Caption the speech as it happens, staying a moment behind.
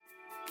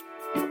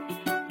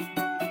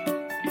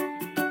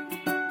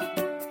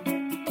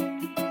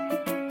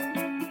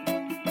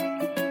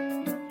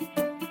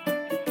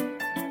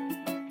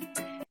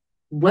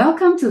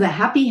Welcome to the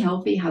Happy,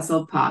 Healthy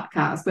Hustle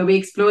podcast, where we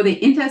explore the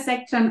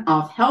intersection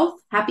of health,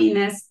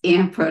 happiness,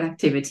 and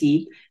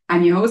productivity.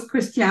 I'm your host,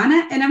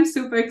 Christiana, and I'm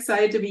super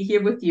excited to be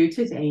here with you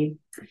today.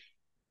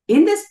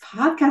 In this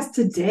podcast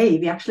today,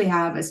 we actually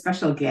have a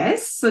special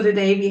guest. So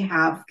today we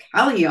have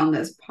Kelly on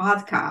this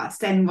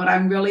podcast. And what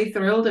I'm really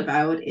thrilled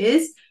about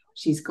is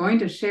she's going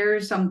to share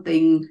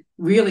something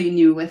really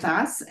new with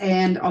us.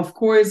 And of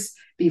course,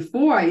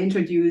 before I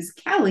introduce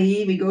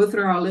Kelly, we go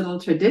through our little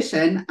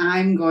tradition.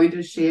 I'm going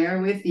to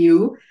share with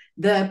you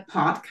the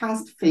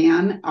podcast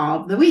fan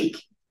of the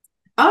week.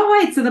 All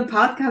right, so the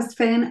podcast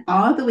fan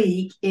of the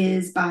week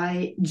is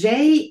by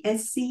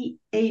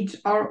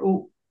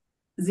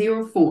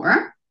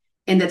JSCHRO04.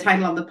 And the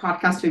title of the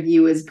podcast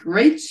review is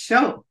Great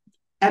Show,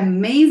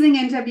 Amazing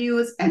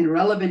Interviews and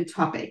Relevant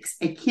Topics.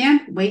 I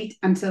can't wait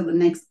until the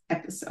next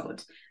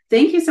episode.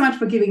 Thank you so much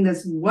for giving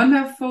this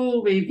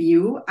wonderful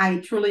review. I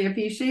truly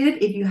appreciate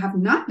it. If you have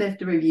not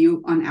left a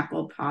review on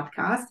Apple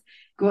Podcast,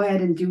 go ahead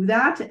and do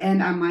that.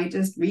 And I might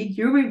just read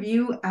your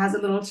review as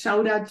a little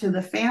shout out to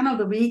the fan of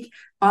the week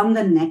on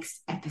the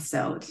next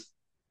episode.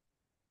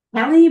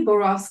 Kelly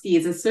Borowski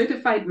is a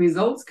certified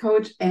results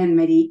coach and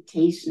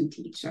meditation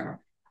teacher.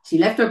 She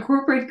left her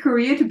corporate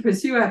career to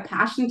pursue her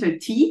passion to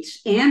teach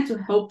and to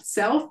help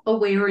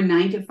self-aware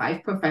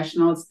 9-to-5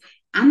 professionals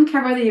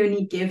uncover their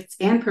unique gifts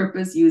and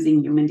purpose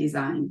using human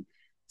design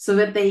so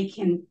that they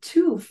can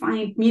too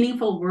find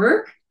meaningful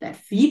work that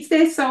feeds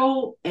their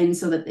soul, and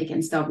so that they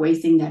can stop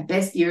wasting their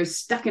best years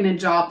stuck in a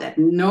job that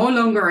no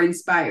longer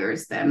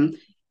inspires them.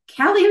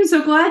 Kelly, I'm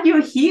so glad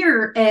you're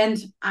here, and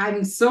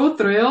I'm so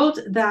thrilled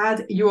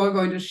that you are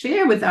going to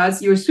share with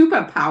us your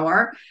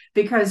superpower,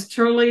 because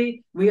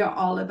truly we are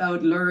all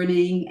about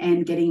learning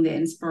and getting the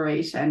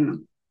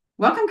inspiration.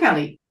 Welcome,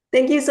 Kelly.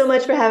 Thank you so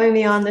much for having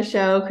me on the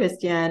show,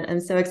 Christiane. I'm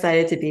so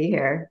excited to be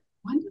here.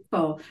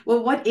 Wonderful.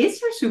 Well, what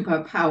is your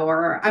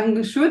superpower?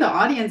 I'm sure the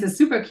audience is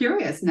super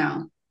curious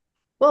now.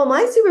 Well,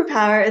 my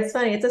superpower, it's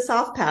funny, it's a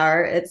soft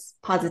power. It's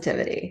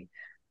positivity.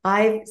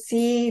 I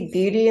see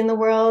beauty in the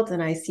world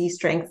and I see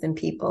strength in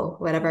people,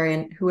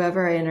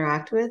 whoever I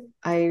interact with.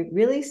 I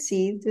really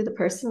see through the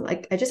person.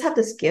 Like, I just have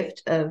this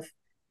gift of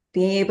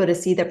being able to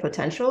see their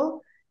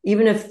potential,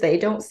 even if they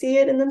don't see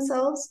it in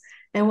themselves.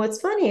 And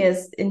what's funny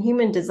is in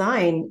human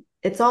design,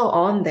 it's all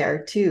on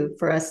there too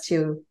for us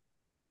to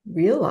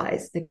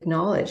realize,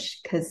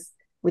 acknowledge, because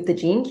with the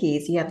gene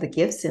keys, you have the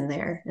gifts in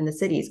there in the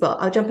cities. Well,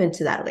 I'll jump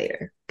into that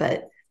later,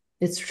 but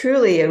it's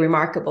truly a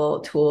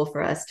remarkable tool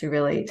for us to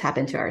really tap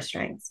into our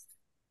strengths.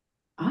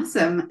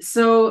 Awesome.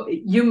 So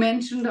you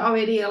mentioned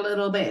already a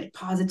little bit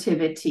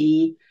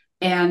positivity,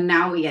 and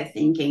now we are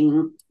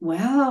thinking,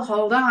 well,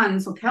 hold on.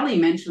 So Kelly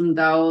mentioned,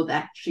 though,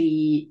 that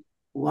she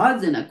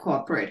was in a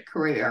corporate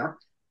career.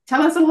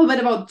 Tell us a little bit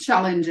about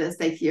challenges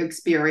that you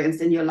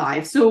experienced in your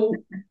life. So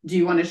do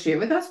you want to share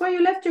with us why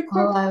you left your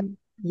corporate?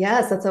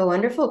 Yes, that's a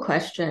wonderful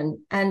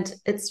question. And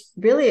it's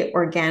really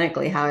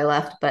organically how I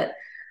left. But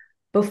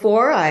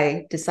before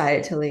I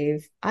decided to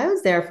leave, I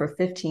was there for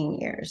 15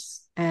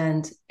 years.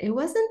 And it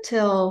wasn't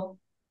until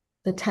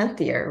the 10th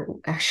year,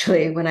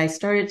 actually, when I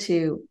started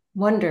to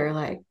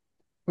wonder,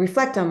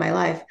 reflect on my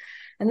life.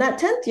 And that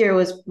 10th year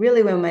was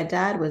really when my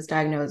dad was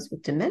diagnosed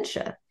with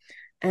dementia.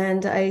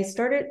 And I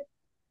started,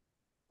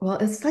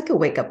 it's like a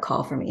wake-up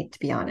call for me, to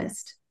be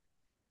honest.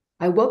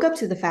 I woke up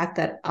to the fact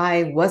that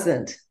I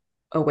wasn't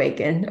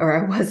awakened, or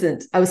I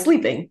was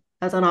sleeping.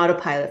 I was on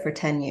autopilot for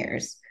 10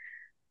 years.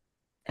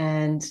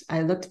 And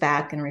I looked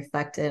back and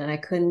reflected, and I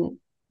couldn't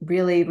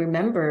really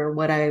remember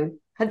what I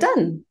had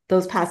done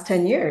those past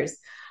 10 years.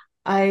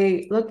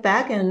 I looked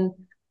back and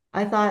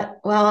I thought,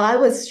 well, I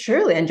was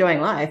surely enjoying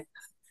life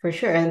for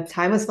sure. And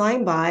time was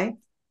flying by.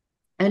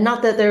 And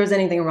not that there was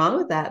anything wrong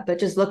with that, but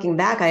just looking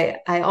back,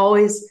 I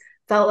always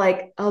felt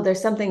like, oh,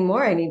 there's something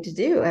more I need to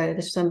do.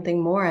 There's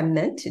something more I'm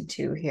meant to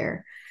do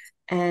here.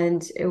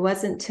 And it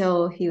wasn't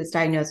until he was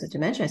diagnosed with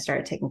dementia, I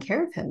started taking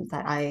care of him,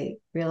 that I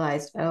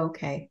realized, oh,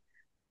 okay,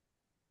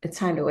 it's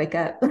time to wake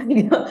up.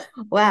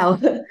 Wow.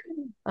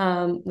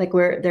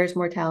 There's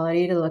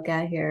mortality to look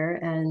at here,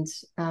 and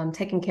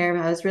taking care of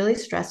him. I was really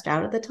stressed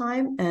out at the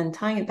time, and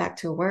tying it back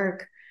to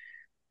work,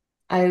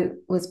 I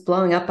was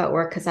blowing up at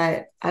work because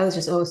I was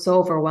just so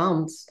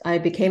overwhelmed. I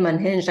became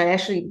unhinged. I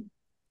actually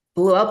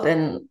blew up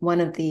in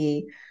one of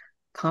the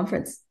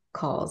conference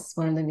calls,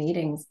 one of the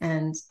meetings,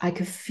 and I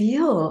could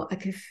feel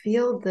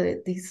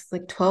these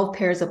 12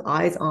 pairs of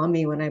eyes on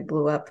me when I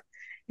blew up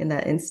in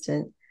that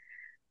instant.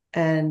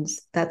 And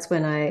that's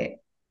when I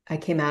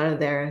came out of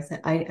there. I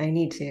said, I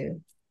need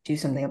to do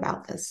something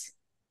about this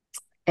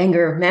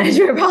anger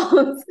management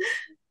problems.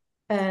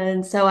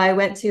 And so I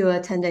went to a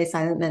 10-day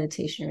silent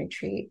meditation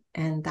retreat,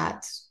 and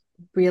that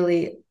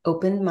really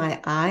opened my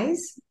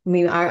eyes. I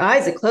mean, our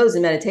eyes are closed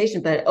in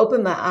meditation, but it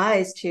opened my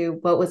eyes to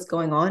what was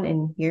going on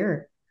in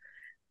here.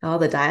 all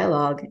the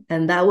dialogue.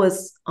 And that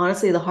was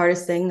honestly the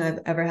hardest thing I've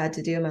ever had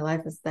to do in my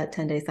life, was that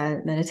 10-day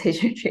silent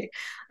meditation retreat.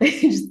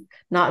 Just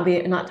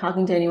not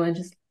talking to anyone,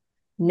 just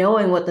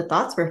knowing what the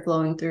thoughts were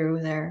flowing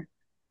through there.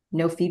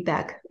 No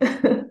feedback.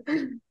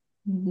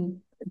 Mm-hmm.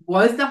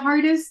 Was the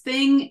hardest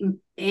thing,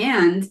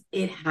 and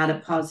it had a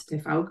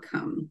positive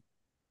outcome.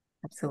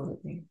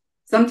 Absolutely.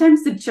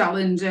 Sometimes the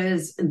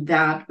challenges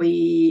that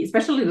we,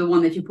 especially the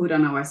one that you put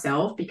on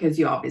ourselves, because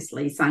you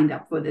obviously signed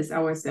up for this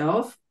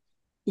ourselves,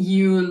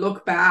 you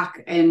look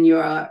back and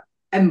you're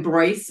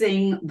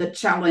embracing the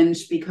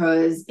challenge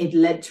because it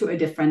led to a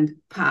different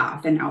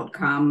path and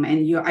outcome.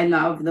 And I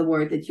love the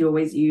word that you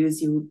always use.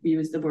 You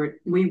use the word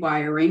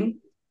rewiring.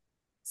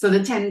 So the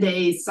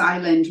 10-day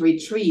silent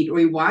retreat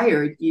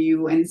rewired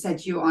you and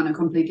set you on a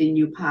completely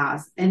new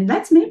path. And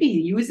let's maybe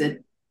use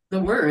it, the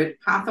word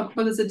path of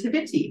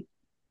positivity.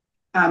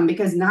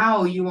 Because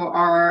now you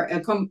are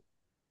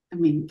I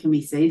mean, can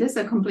we say this?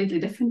 A completely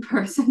different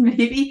person,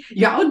 maybe?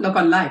 Your outlook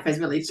on life has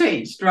really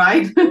changed,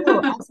 right?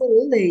 Oh,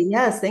 absolutely.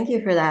 Yes. Thank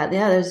you for that.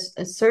 Yeah, there's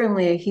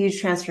certainly a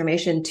huge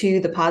transformation to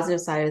the positive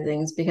side of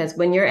things, because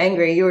when you're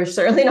angry, you are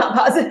certainly not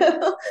positive.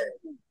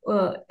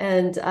 Well,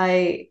 and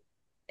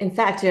in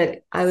fact,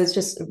 I was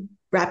just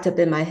wrapped up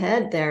in my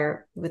head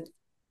there with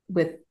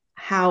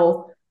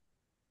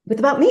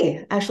about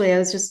me. Actually, it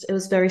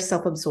was very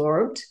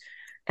self-absorbed.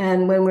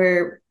 And when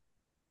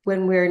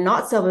we're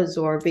not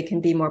self-absorbed, we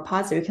can be more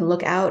positive. We can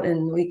look out,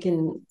 and we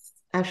can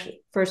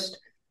actually first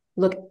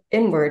look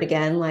inward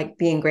again, like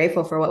being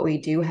grateful for what we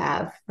do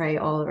have, right,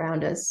 all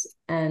around us.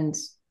 And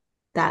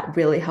that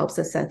really helps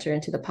us center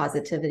into the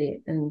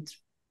positivity. And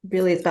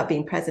really, it's about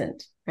being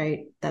present,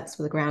 right? That's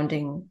the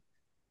grounding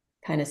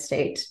kind of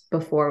state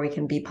before we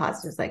can be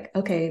positive. It's like,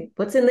 okay,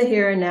 what's in the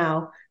here and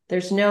now?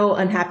 There's no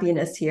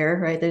unhappiness here,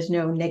 right? There's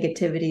no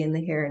negativity in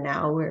the here and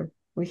now. We're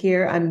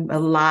here. I'm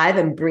alive.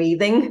 I'm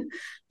breathing.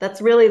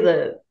 That's really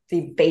the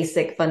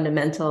basic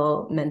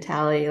fundamental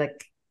mentality.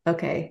 Like,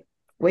 okay,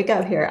 wake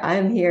up here.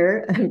 I'm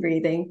here. I'm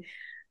breathing.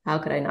 How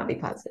could I not be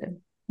positive?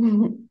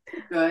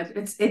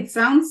 Good. It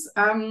sounds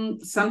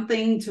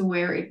something to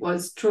where it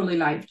was truly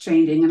life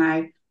changing, and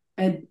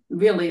I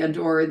really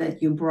adore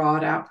that you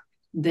brought up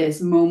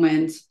this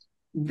moment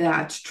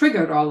that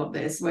triggered all of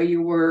this, where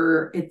you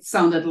were. It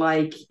sounded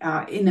like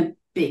in a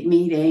big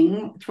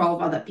meeting,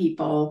 12 other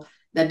people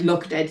that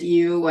looked at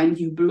you, and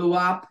you blew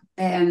up,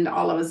 and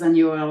all of a sudden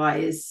you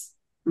realize,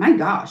 my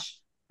gosh,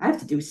 I have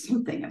to do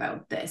something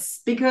about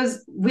this.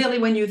 Because really,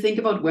 when you think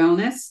about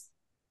wellness,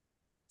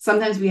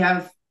 sometimes we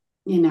have,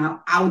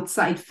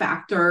 outside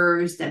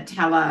factors that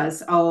tell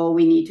us, oh,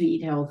 we need to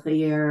eat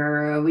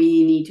healthier,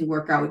 we need to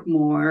work out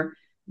more.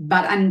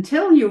 But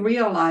until you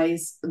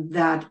realize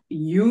that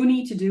you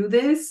need to do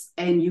this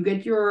and you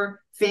get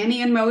your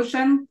fanny in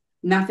motion,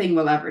 nothing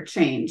will ever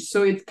change.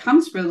 So it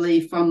comes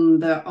really from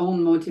the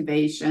own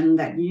motivation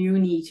that you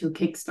need to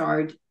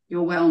kickstart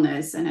your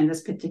wellness. And in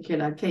this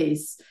particular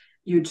case,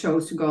 you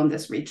chose to go on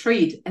this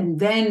retreat, and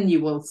then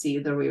you will see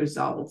the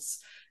results.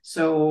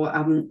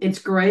 So it's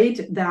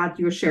great that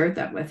you shared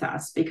that with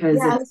us, because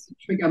it's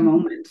a trigger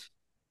moment.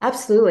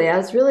 Absolutely. I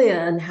was really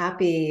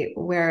unhappy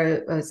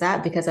where I was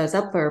at, because I was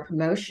up for a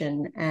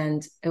promotion,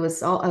 and I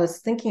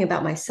was thinking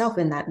about myself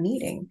in that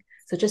meeting.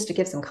 So just to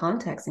give some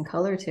context and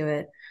color to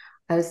it,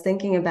 I was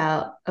thinking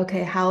about,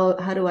 okay, how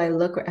do I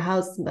look?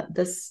 How's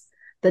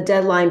the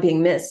deadline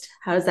being missed?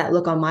 How does that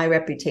look on my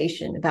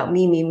reputation about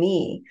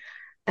me?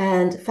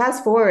 And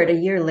fast forward a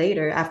year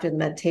later, after the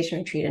meditation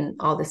retreat and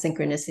all the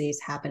synchronicities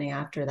happening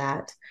after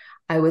that,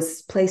 I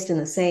was placed in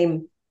the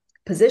same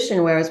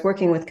position where I was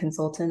working with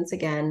consultants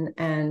again.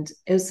 And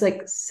it was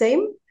like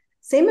same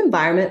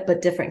environment,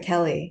 but different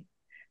Kelly.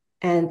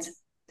 And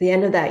the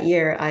end of that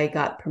year, I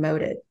got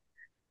promoted,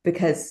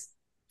 because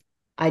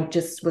I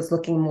just was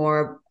looking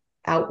more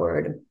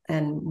outward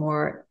and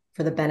more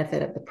for the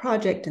benefit of the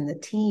project and the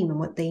team and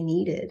what they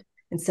needed,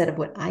 instead of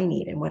what I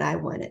needed and what I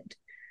wanted.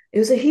 It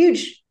was a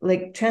huge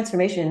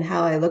transformation in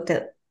how I looked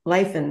at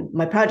life and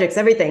my projects,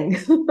 everything.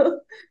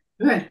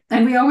 Good.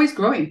 And we're always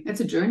growing.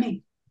 It's a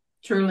journey.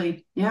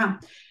 Truly. Yeah.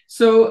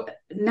 So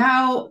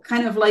now,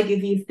 kind of like,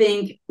 if you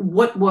think,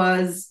 what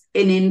was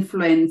an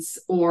influence,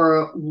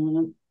 or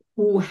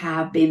who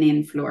have been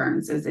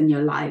influences in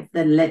your life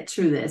that led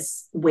to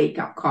this wake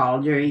up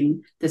call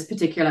during this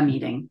particular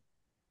meeting?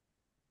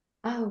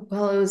 Oh,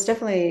 well, it was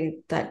definitely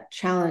that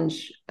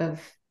challenge of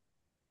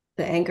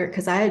the anger,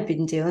 because I had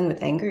been dealing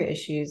with anger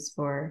issues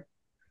for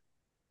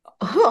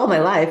all my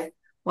life,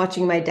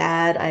 watching my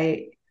dad.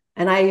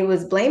 I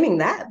was blaming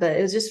that, but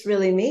it was just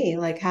really me,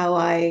 like how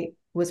I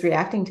was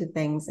reacting to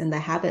things and the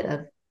habit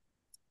of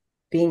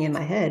being in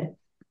my head.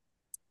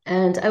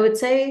 And I would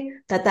say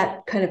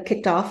that kind of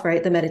kicked off,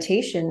 right, the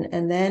meditation.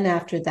 And then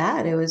after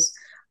that,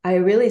 I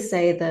really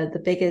say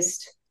the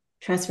biggest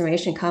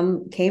transformation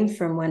came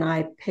from when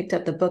I picked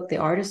up the book, The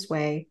Artist's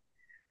Way,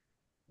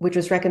 which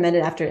was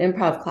recommended after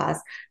improv class.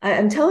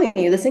 I'm telling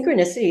you, the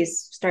synchronicities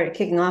started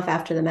kicking off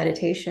after the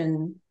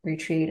meditation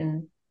retreat,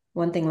 and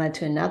one thing led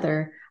to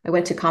another. I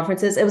went to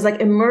conferences. It was like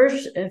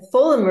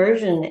full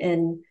immersion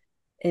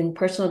in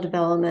personal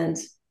development,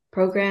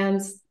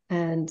 programs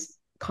and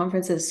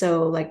conferences.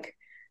 So like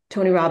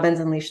Tony Robbins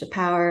Unleash the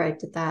Power, I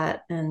did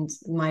that, and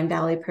Mind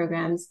Valley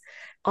programs,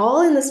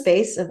 all in the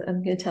space of,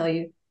 I'm going to tell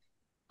you,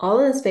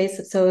 all in the space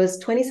of, so it was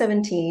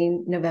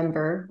 2017,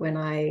 November, when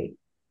I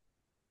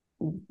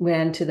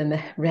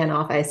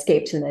I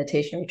escaped to the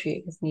meditation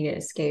retreat because I needed to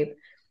escape.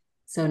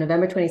 So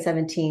November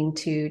 2017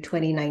 to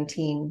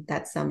 2019,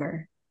 that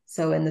summer.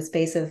 So in the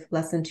space of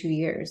less than 2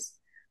 years,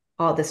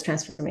 all this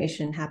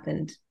transformation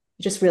happened.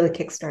 It just really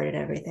kickstarted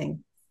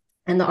everything.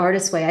 And the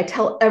Artist Way, I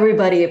tell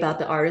everybody about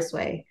the Artist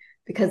Way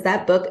because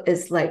that book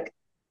is like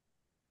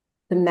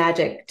the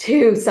magic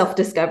to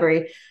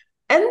self-discovery.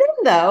 And then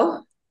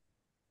though,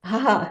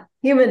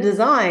 human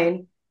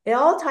design, it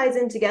all ties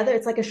in together.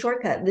 It's like a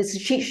shortcut. This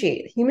is a cheat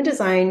sheet. Human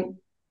design,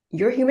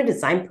 your human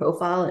design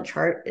profile and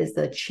chart is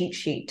the cheat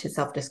sheet to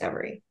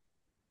self-discovery.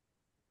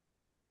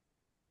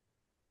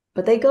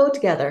 But they go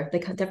together. They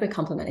definitely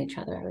complement each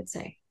other, I would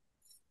say.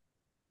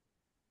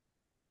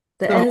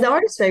 And the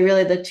Artist Way,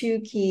 really, the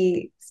two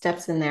key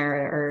steps in there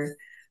are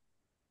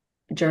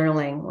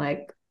journaling,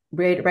 like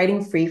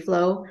writing free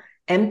flow,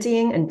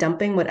 emptying and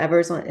dumping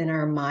whatever's in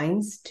our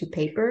minds to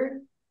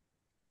paper.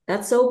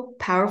 That's so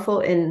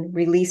powerful in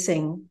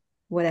releasing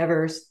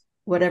whatever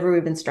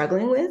we've been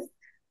struggling with,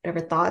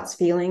 whatever thoughts,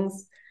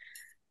 feelings,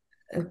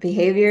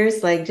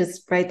 behaviors, like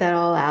just write that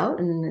all out.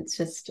 And it's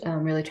just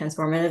really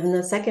transformative. And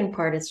the second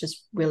part is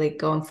just really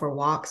going for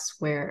walks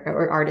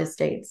or artist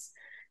dates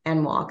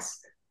and walks.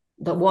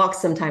 The walk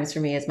sometimes for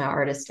me is my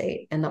artist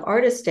date. And the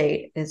artist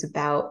date is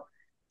about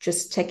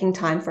just taking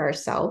time for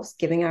ourselves,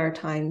 giving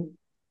ourselves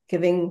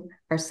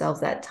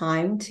that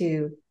time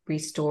to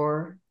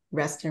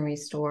rest and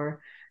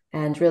restore,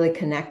 and really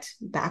connect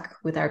back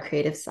with our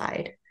creative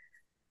side.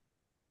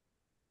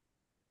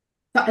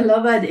 I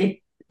love that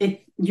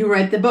you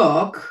read the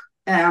book,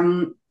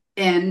 and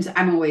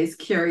I'm always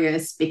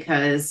curious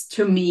because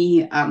to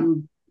me,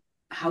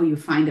 how you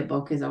find a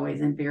book is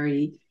always a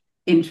very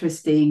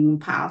interesting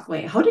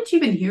pathway. How did you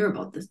even hear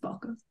about this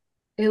book?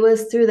 It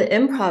was through the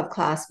improv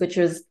class, which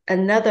was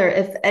another,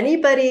 if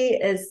anybody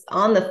is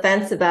on the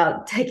fence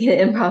about taking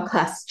an improv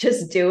class,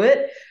 just do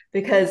it,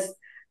 because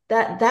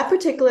that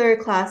particular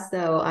class,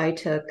 though, I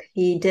took,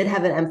 he did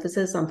have an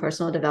emphasis on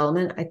personal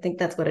development. I think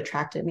that's what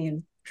attracted me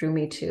and drew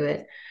me to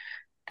it.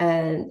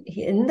 And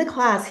in the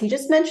class, he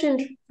just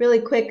mentioned really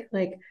quick,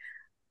 like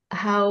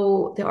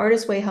how the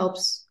Artist Way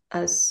helps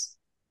us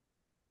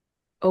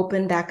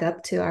open back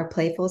up to our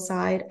playful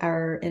side,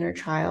 our inner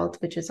child,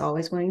 which is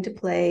always wanting to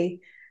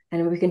play.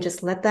 And we can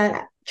just let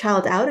that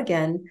child out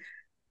again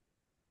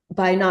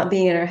by not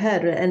being in our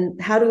head.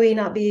 And how do we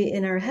not be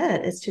in our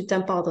head? It's to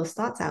dump all those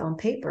thoughts out on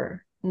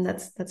paper. And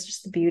that's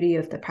just the beauty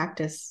of the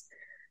practice,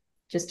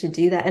 just to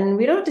do that. And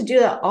we don't have to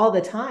do that all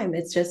the time.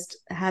 It's just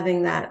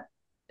having that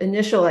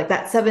initial, like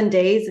that 7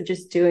 days of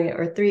just doing it,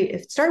 or 3,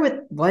 if start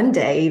with 1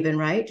 day even,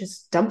 right?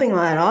 Just dumping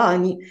that all.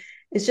 And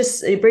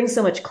it brings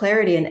so much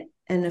clarity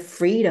and a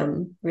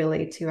freedom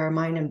really to our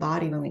mind and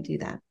body when we do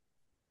that.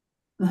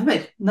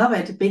 Love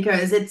it,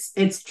 because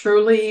it's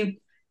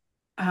truly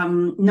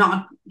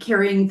not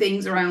carrying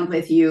things around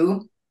with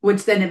you,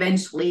 which then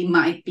eventually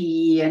might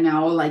be,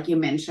 like you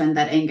mentioned,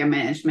 that anger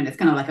management is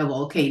kind of like a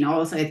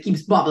volcano, so it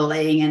keeps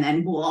bubbling and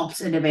then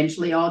whoops, and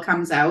eventually all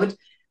comes out.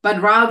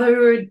 But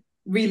rather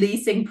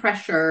releasing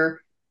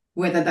pressure,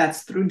 whether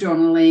that's through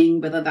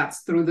journaling, whether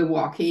that's through the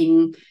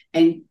walking,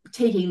 and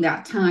taking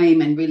that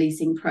time and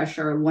releasing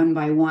pressure one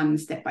by one,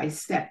 step by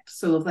step,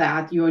 so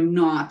that you're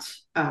not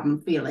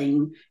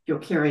feeling you're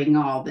carrying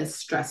all this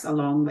stress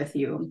along with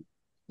you.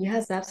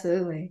 Yes,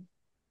 absolutely.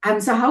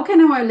 So how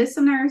can our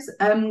listeners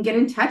get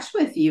in touch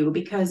with you?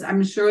 Because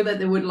I'm sure that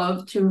they would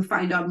love to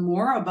find out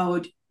more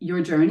about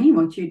your journey,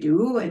 what you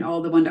do, and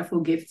all the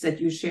wonderful gifts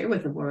that you share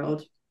with the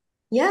world.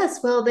 Yes,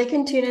 well, they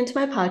can tune into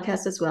my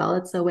podcast as well.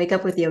 It's a Wake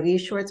Up with Yogi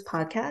Shorts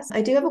podcast.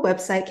 I do have a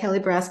website,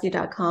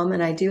 kellyborowski.com,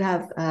 and I do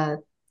have a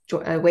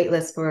wait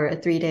list for a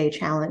 3-day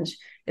challenge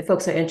if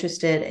folks are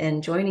interested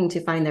in joining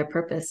to find their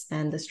purpose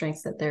and the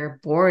strengths that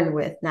they're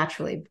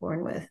naturally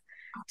born with,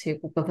 to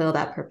fulfill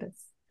that purpose.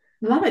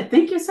 Love it.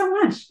 Thank you so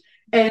much.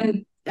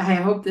 And I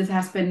hope this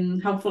has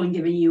been helpful in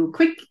giving you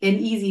quick and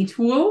easy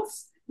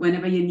tools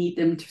whenever you need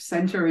them to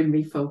center and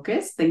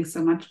refocus. Thanks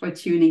so much for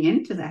tuning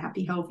in to the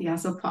Happy Healthy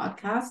Hustle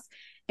podcast,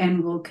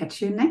 and we'll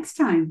catch you next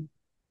time.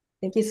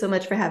 Thank you so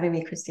much for having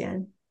me,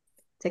 Christiane.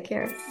 Take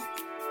care.